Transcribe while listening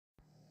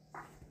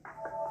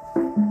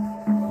Welcome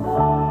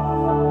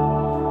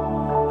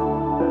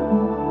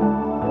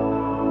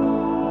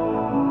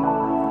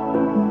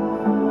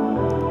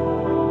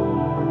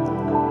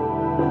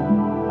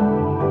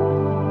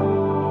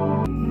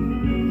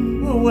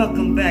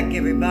back,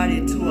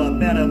 everybody, to a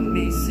Better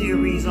Me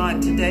series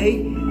on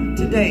today.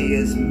 Today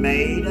is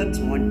May the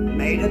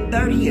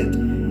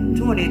 30th,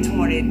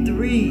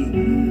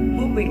 2023.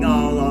 Hoping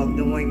all are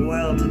doing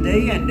well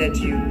today and that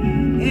you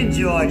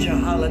enjoyed your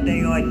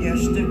holiday on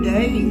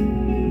yesterday.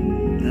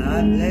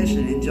 God bless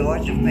and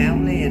enjoyed your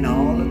family and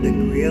all of the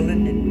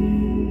grilling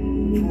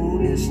and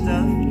food and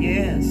stuff.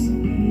 Yes.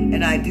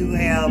 And I do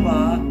have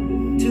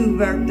 2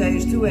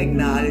 birthdays to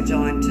acknowledge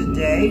on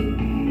today.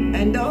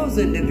 And those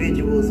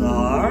individuals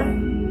are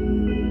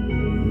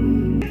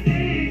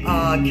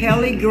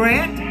Kelly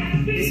Grant.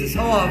 This is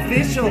her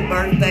official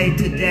birthday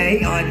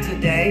today.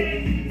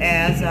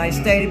 As I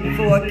stated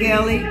before,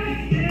 Kelly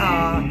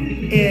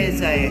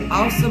is an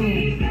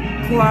awesome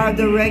choir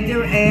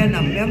director and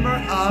a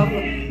member of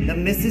the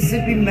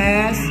Mississippi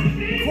Mass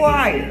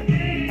Choir.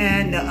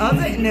 And the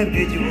other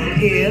individual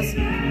is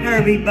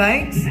Herbie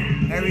Banks.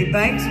 Herbie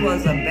Banks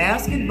was a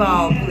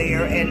basketball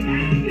player at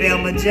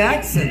Velma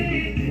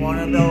Jackson, one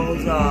of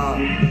those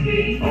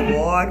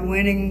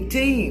award-winning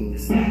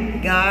teams.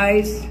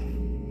 Guys,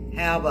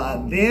 have a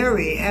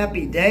very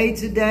happy day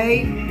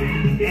today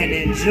and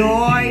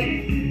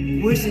enjoy.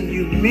 Wishing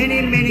you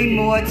many, many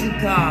more to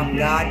come.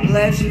 God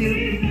bless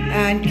you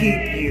and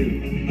keep you.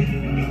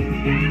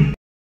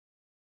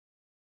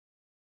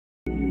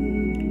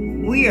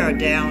 We are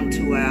down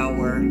to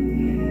our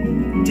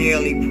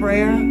daily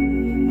prayer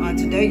on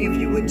today. If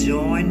you would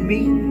join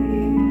me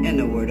in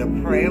the word of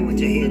prayer with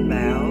your head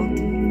bowed.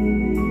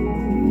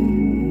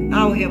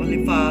 Our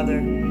Heavenly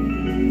Father,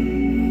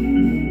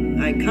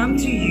 I come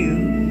to you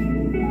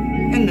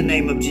in the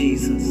name of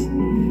Jesus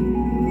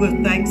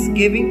with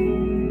thanksgiving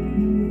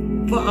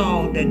for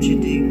all that you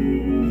do,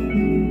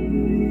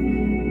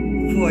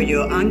 for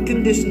your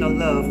unconditional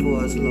love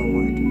for us,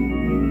 Lord,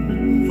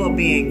 for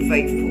being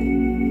faithful.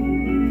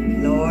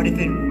 Lord, if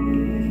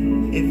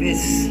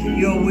it's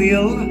your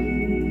will,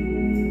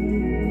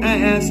 I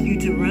ask you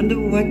to render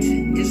what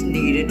is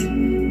needed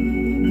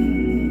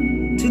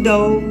to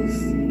those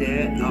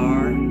that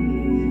are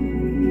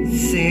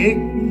sick,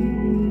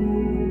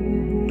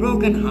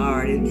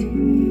 brokenhearted,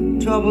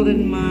 troubled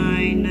in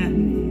mind,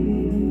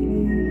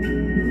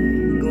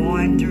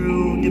 going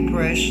through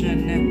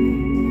depression,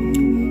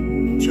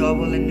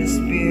 trouble in the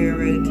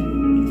spirit,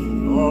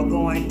 or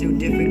going through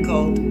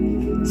difficult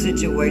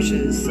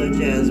situations such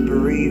as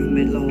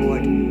bereavement,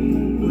 Lord.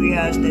 We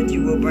ask that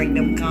you will bring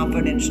them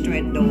comfort and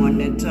strength during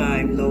that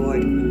time,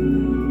 Lord,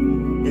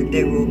 that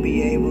they will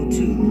be able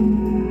to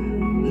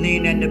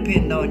lean and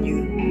depend on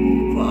you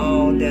for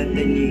all that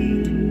they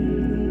need.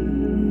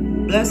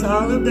 Bless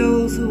all of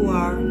those who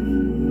are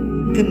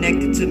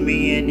connected to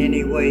me in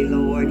any way,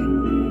 Lord.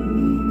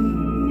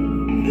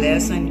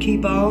 Bless and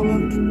keep all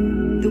of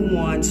the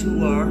ones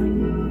who are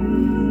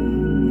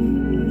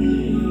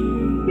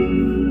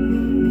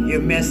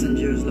your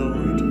messengers,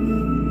 Lord.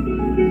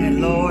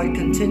 And Lord,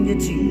 continue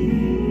to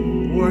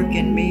work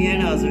in me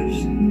and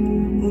others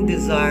who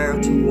desire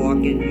to walk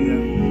in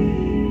you,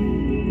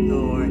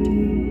 Lord.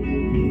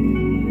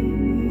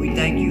 We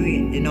thank you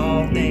in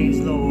all things,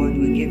 Lord.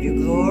 We give you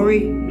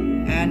glory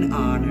and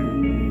honor.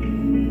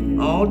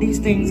 All these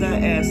things I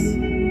ask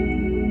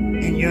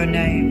in your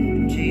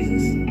name,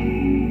 Jesus.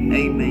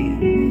 Amen.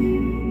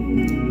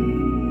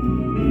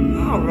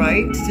 All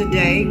right,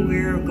 today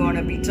we're going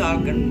to be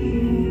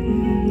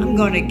I'm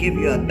going to give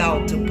you a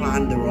thought to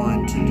ponder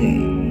on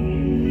today.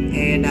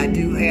 And I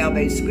do have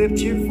a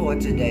scripture for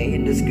today.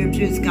 And the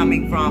scripture is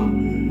coming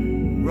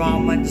from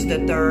Romans, the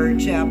 3rd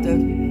chapter,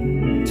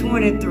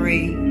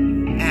 23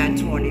 and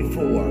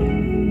 24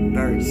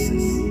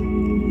 verses.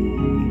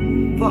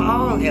 For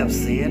all have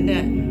sinned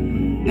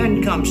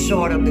and come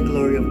short of the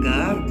glory of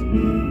God,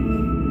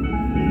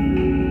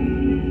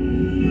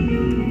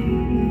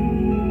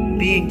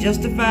 being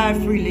justified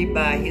freely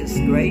by his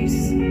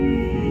grace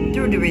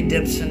through the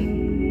redemption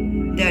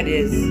that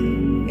is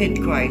in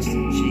Christ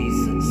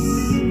Jesus.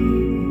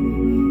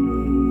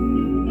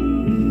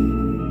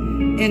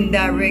 In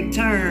direct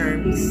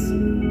terms,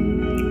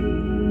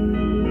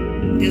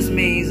 this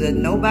means that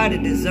nobody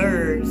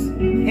deserves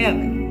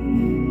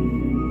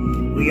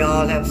heaven. We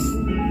all have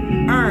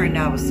earned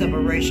our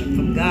separation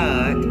from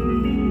God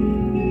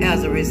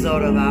as a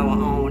result of our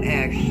own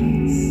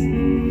actions.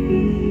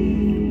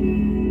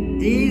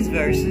 These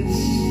verses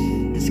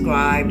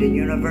describe the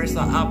universal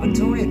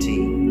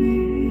opportunity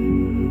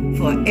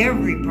for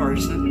every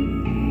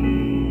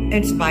person.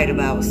 In spite of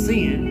our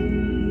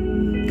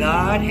sin,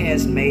 God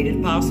has made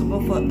it possible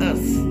for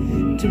us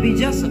to be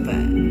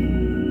justified,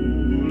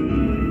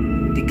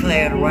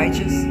 declared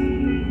righteous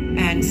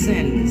and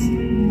sinless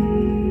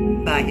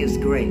by his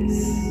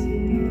grace.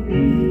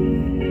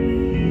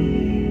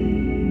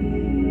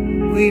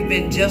 We've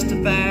been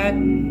justified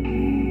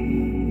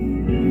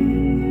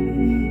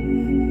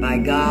by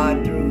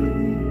God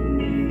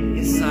through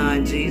his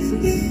son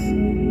Jesus.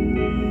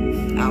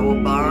 Our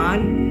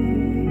bond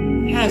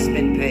has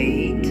been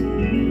paid.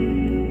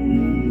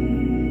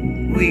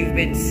 We've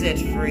been set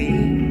free.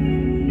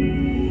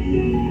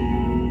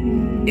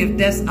 If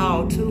that's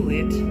all to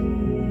it,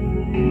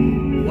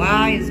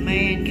 why is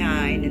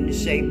mankind in the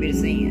shape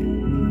it's in?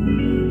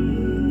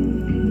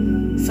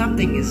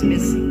 Something is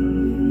missing.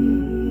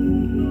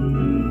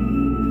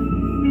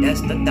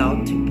 That's the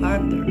thought to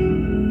ponder.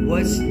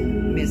 What's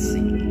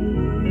missing?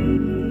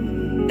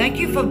 Thank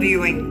you for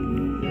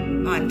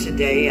viewing on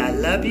today. I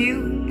love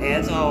you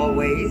as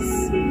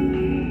always.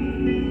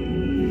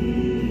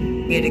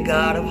 May the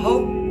God of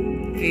hope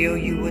fill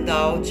you with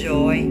all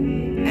joy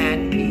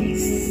and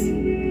peace.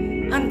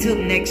 Until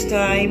next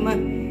time,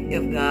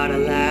 if God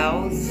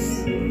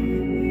allows,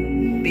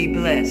 be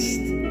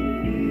blessed.